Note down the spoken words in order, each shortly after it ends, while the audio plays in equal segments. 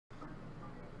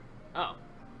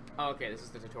Okay, this is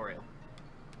the tutorial.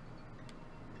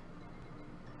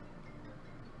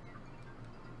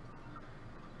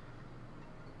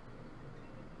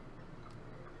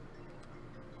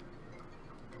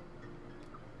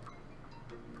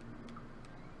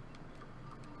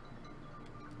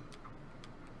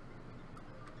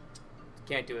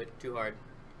 Can't do it. Too hard.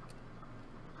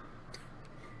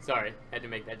 Sorry, had to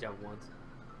make that jump once.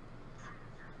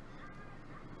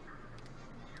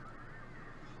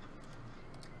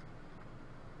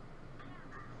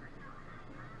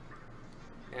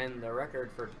 And the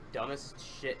record for dumbest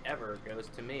shit ever goes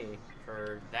to me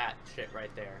for that shit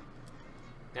right there.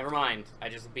 Never mind, I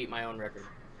just beat my own record.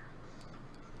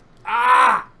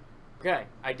 Ah! Okay,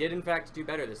 I did in fact do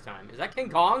better this time. Is that King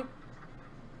Kong?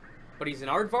 But he's an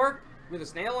aardvark with a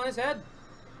snail on his head?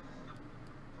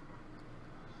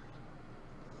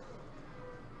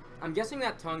 I'm guessing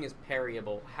that tongue is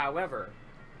parryable. However,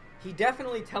 he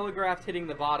definitely telegraphed hitting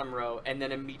the bottom row and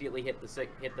then immediately hit the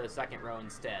second row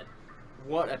instead.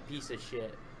 What a piece of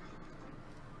shit.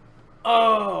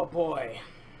 Oh, boy.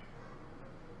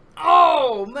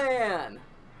 Oh, man.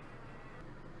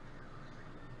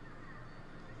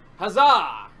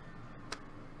 Huzzah!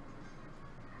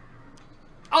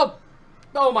 Oh!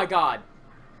 Oh, my God.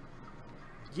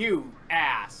 You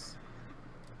ass.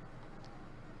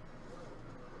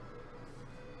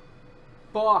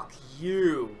 Fuck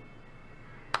you.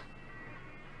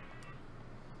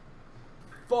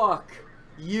 Fuck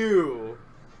you.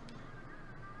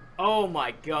 Oh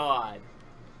my god.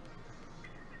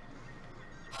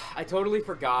 I totally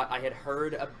forgot I had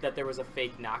heard that there was a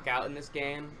fake knockout in this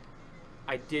game.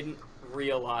 I didn't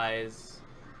realize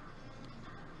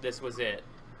this was it.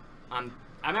 I'm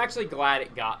actually glad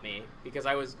it got me because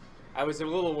I was a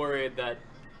little worried that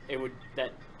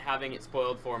that having it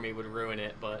spoiled for me would ruin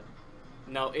it, but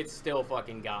no, it still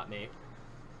fucking got me.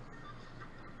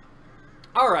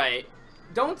 Alright.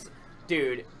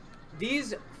 Dude,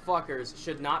 these fuckers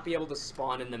should not be able to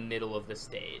spawn in the middle of the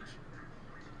stage.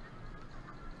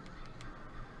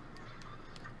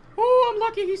 Oh, I'm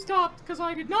lucky he stopped, because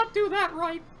I did not do that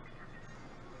right.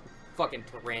 Fucking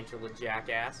tarantula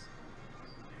jackass.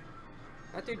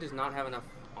 That dude does not have enough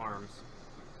arms.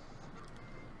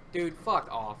 Dude, fuck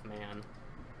off, man.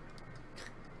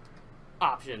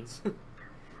 Options.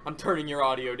 I'm turning your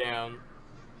audio down.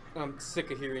 I'm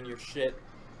sick of hearing your shit.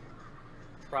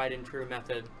 Tried and true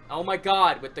method. Oh my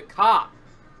god, with the cop!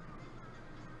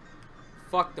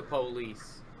 Fuck the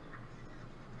police.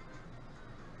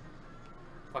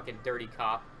 Fucking dirty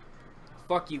cop.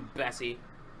 Fuck you, Bessie.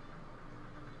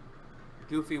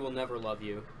 Goofy will never love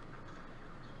you.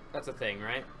 That's a thing,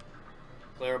 right?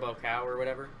 Clarabelle Cow or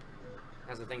whatever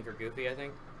has a thing for Goofy, I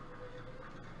think.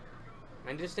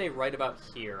 And just stay right about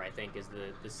here, I think, is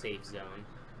the safe zone.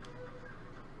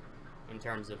 In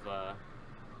terms of,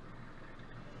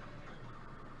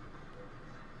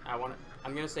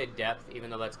 I'm gonna say depth, even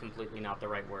though that's completely not the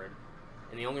right word.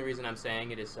 And the only reason I'm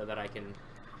saying it is so that I can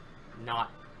not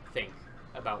think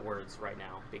about words right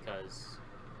now, because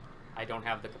I don't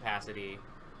have the capacity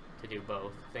to do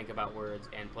both, think about words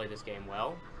and play this game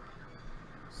well.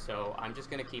 So I'm just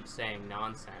gonna keep saying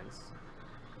nonsense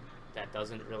that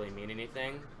doesn't really mean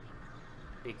anything,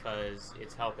 because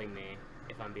it's helping me,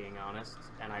 if I'm being honest,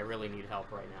 and I really need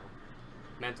help right now.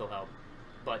 Mental help,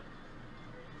 but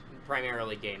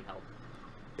primarily game help.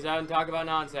 Because I don't talk about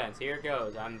nonsense. Here it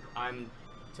goes. I'm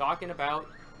talking about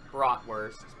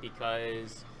bratwurst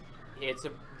because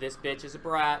this bitch is a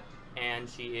brat and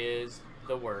she is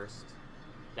the worst.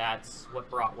 That's what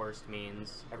bratwurst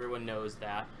means. Everyone knows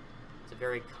that. It's a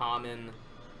very common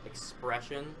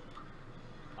expression.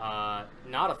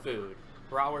 Not a food.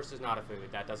 Bratwurst is not a food.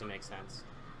 That doesn't make sense.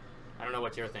 I don't know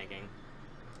what you're thinking.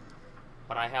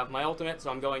 But I have my ultimate, so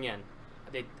I'm going in.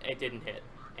 It didn't hit.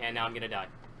 And now I'm gonna die.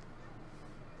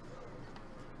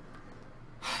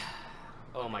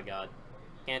 Oh my god.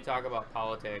 Can't talk about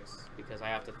politics because I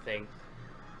have to think.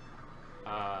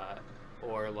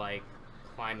 Or like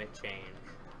climate change.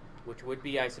 Which would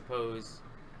be, I suppose,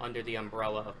 under the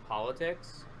umbrella of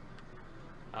politics.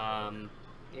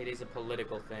 It is a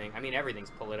political thing. I mean,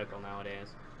 everything's political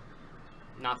nowadays.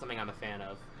 Not something I'm a fan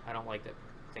of. I don't like that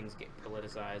things get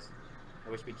politicized. I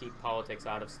wish we keep politics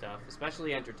out of stuff,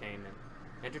 especially entertainment.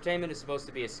 Entertainment is supposed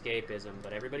to be escapism,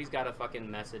 but everybody's got a fucking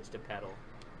message to peddle.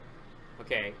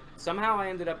 Okay, somehow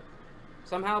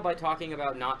by talking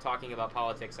about not talking about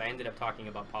politics, I ended up talking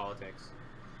about politics.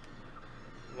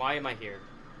 Why am I here?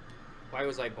 Why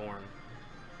was I born?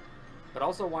 But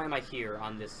also, why am I here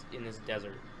in this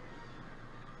desert?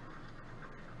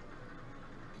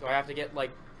 Do I have to get,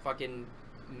 like, fucking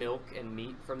milk and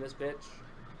meat from this bitch?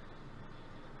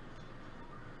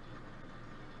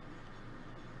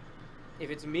 If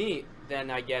it's meat,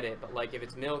 then I get it. But, like, if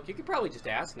it's milk, you could probably just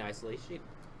ask nicely.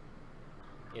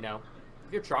 You know,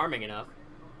 if you're charming enough.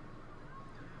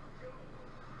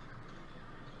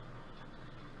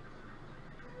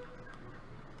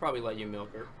 Probably let you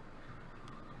milk her.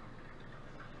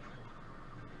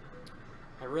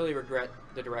 I really regret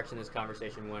the direction this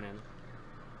conversation went in.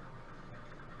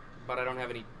 But I don't have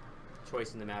any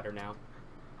choice in the matter now.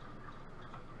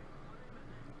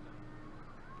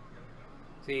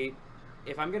 See,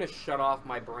 if I'm gonna shut off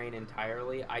my brain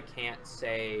entirely, I can't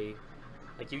say...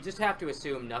 Like, you just have to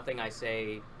assume nothing I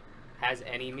say has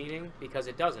any meaning, because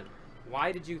it doesn't.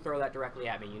 Why did you throw that directly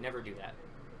at me? You never do that.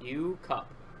 You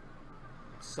cup.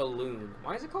 Saloon.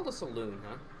 Why is it called a saloon,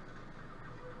 huh?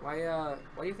 Why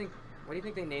do you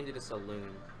think they named it a saloon?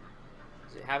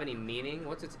 Does it have any meaning?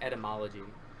 What's its etymology?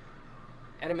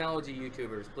 Etymology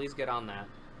YouTubers, please get on that.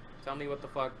 Tell me what the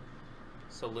fuck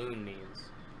saloon means.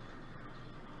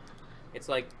 It's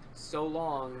like, so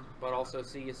long, but also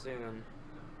see you soon.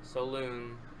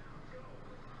 Saloon.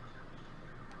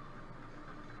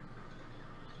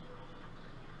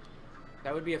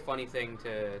 That would be a funny thing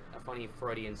a funny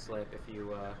Freudian slip if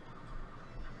you,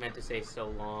 meant to say so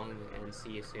long and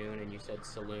see you soon and you said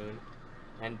saloon.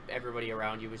 And everybody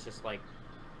around you was just like,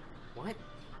 what?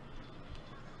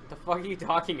 What the fuck are you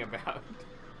talking about?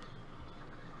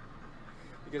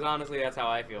 Because honestly, that's how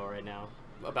I feel right now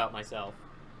about myself.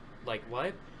 Like,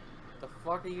 what the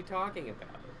fuck are you talking about?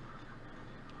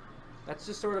 That's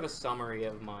just sort of a summary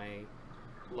of my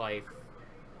life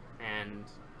and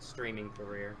streaming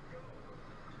career.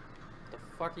 What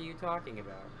the fuck are you talking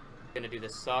about? Gonna do the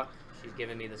suck. She's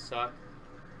giving me the suck.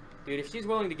 Dude, if she's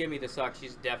willing to give me the suck,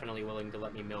 she's definitely willing to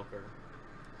let me milk her.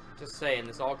 Just saying,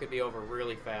 this all could be over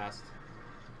really fast.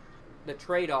 The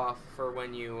trade-off for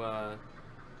when you,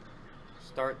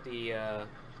 start the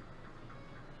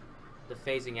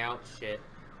phasing out shit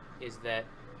is that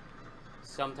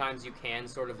sometimes you can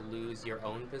sort of lose your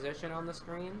own position on the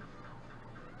screen.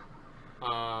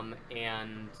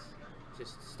 And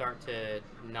just start to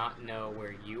not know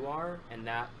where you are, and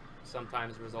that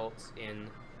sometimes results in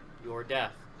your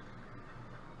death.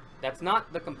 That's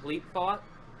not the complete thought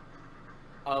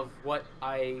of what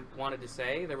I wanted to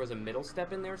say. There was a middle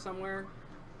step in there somewhere,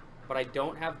 but I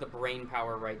don't have the brain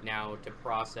power right now to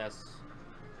process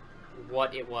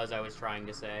what it was I was trying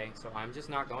to say, so I'm just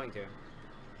not going to.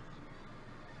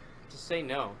 Just say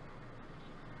no.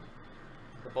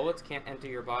 The bullets can't enter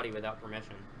your body without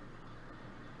permission.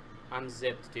 I'm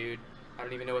zipped, dude. I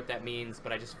don't even know what that means,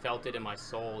 but I just felt it in my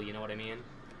soul, you know what I mean?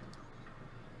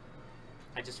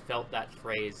 I just felt that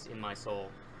phrase in my soul.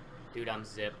 Dude, I'm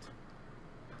zipped.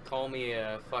 Call me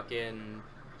a fucking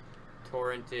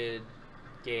torrented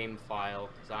game file,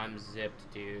 because I'm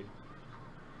zipped, dude.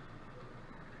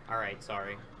 Alright,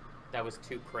 sorry. That was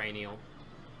too cranial.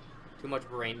 Too much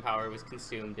brain power was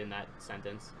consumed in that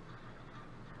sentence.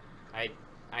 I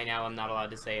now am not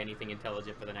allowed to say anything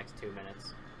intelligent for the next 2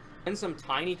 minutes. And some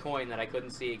tiny coin that I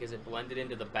couldn't see because it blended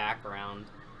into the background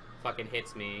fucking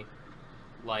hits me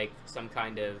like some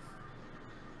kind of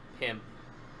pimp.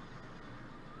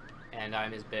 And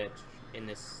I'm his bitch in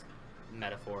this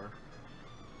metaphor.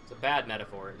 It's a bad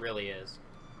metaphor, it really is.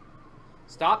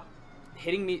 Stop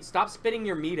hitting me, stop spitting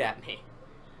your meat at me.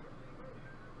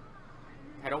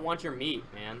 I don't want your meat,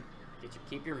 man.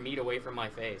 Keep your meat away from my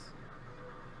face.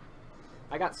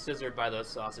 I got scissored by those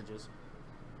sausages.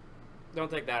 Don't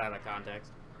take that out of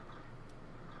context.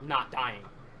 I'm not dying.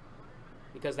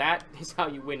 Because that is how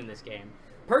you win in this game.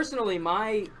 Personally,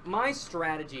 my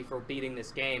strategy for beating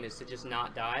this game is to just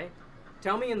not die.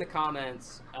 Tell me in the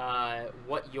comments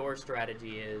what your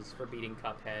strategy is for beating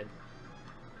Cuphead.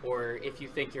 Or if you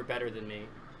think you're better than me.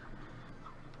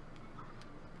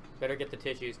 Better get the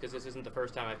tissues, because this isn't the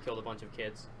first time I've killed a bunch of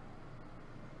kids.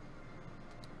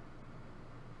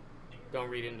 Don't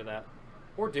read into that.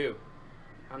 Or do.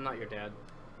 I'm not your dad.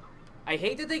 I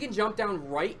hate that they can jump down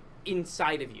right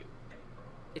inside of you.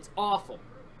 It's awful.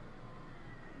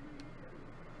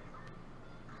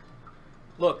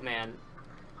 Look, man.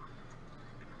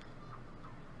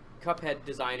 Cuphead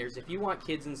designers, if you want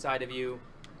kids inside of you,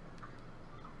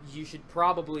 you should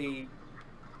probably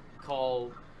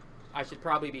call... I should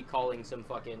probably be calling some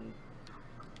fucking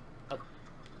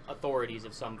authorities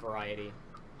of some variety.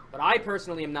 But I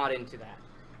personally am not into that.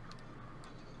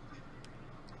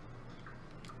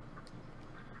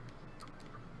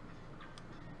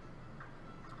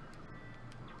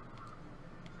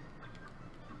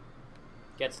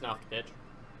 Get snuffed, bitch.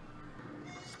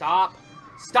 Stop.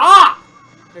 Stop!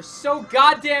 There's so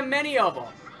goddamn many of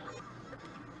them.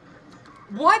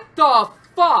 What the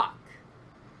fuck?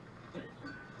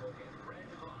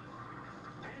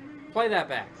 Play that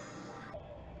back.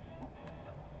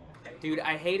 Dude,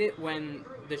 I hate it when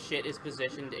the shit is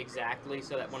positioned exactly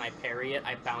so that when I parry it,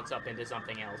 I bounce up into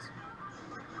something else.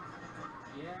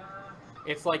 Yeah.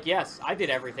 It's like, yes, I did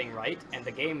everything right, and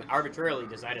the game arbitrarily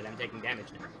decided I'm taking damage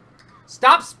now.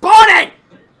 Stop spawning!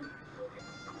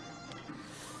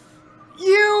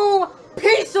 You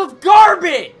piece of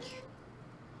garbage!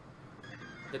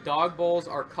 The dog bowls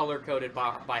are color-coded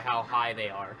by how high they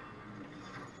are.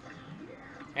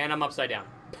 And I'm upside down.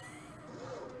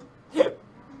 Oh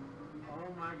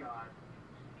my god.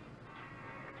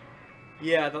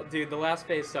 Yeah, dude, the last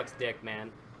phase sucks dick,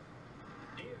 man.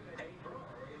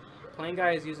 Playing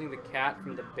guy is using the cat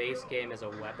from the base game as a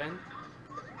weapon.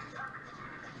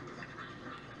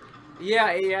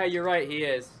 Yeah, you're right, he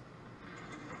is.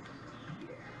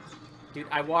 Dude,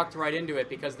 I walked right into it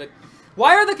because the...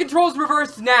 Why are the controls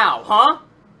reversed now, huh?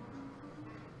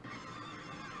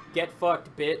 Get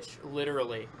fucked, bitch.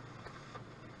 Literally.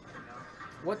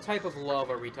 What type of love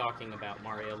are we talking about,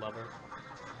 Mario Lover?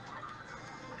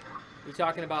 We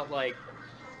talking about, like,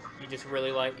 you just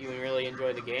really really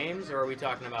enjoy the games? Or are we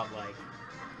talking about, like,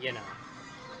 you know,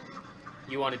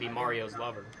 you want to be Mario's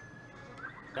lover?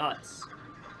 Nuts.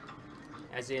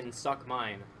 As in, suck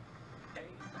mine.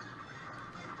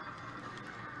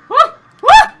 Woo! Woo!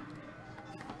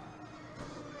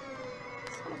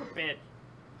 Son of a bitch.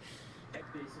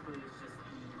 Basically, it's just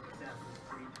the Assassin's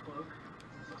Creed cloak.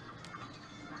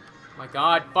 My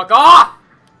god, fuck off!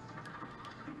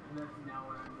 And that's now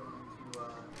what I'm going to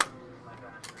remove my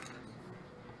bachelor's.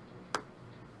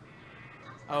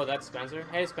 Oh, that's Spencer?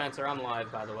 Hey, Spencer, I'm live,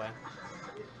 by the way.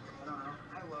 I don't know.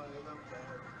 I love it. I'm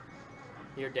dead.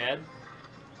 You're dead?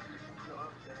 No, I'm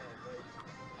dead.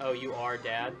 Like, Oh, you are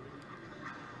dad?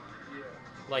 yeah.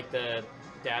 Like the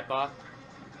dad bot?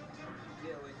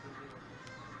 Yeah, like the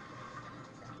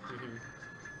Mm-hmm.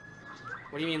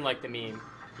 What do you mean, like the meme?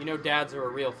 You know dads are a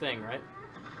real thing, right?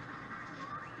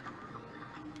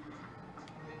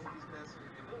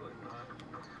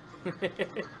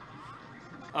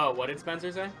 Oh, what did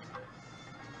Spencer say? I don't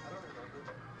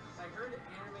remember. I heard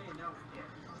anime and now it's gay.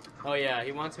 Oh yeah,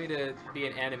 he wants me to be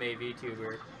an anime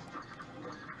VTuber.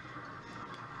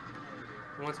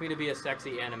 He wants me to be a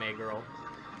sexy anime girl.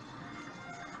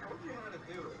 I told you how to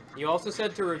do it. You also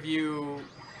said to review...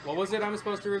 What was it I'm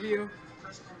supposed to review?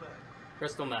 Crystal meth.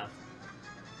 Crystal meth.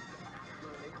 I'm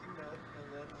gonna make you meth, and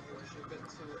then I'm gonna ship it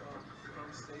to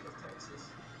home state of Texas.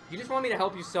 You just want me to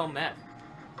help you sell meth.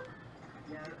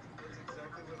 Yeah, that's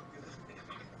exactly what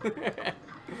I'm gonna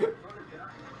do.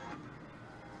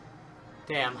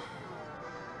 Damn.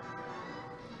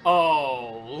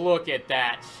 Oh, look at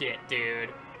that shit, dude.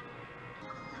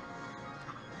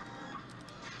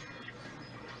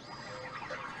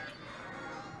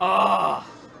 Oh.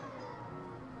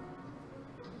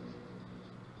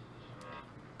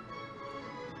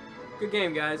 Good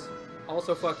game, guys.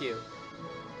 Also, fuck you.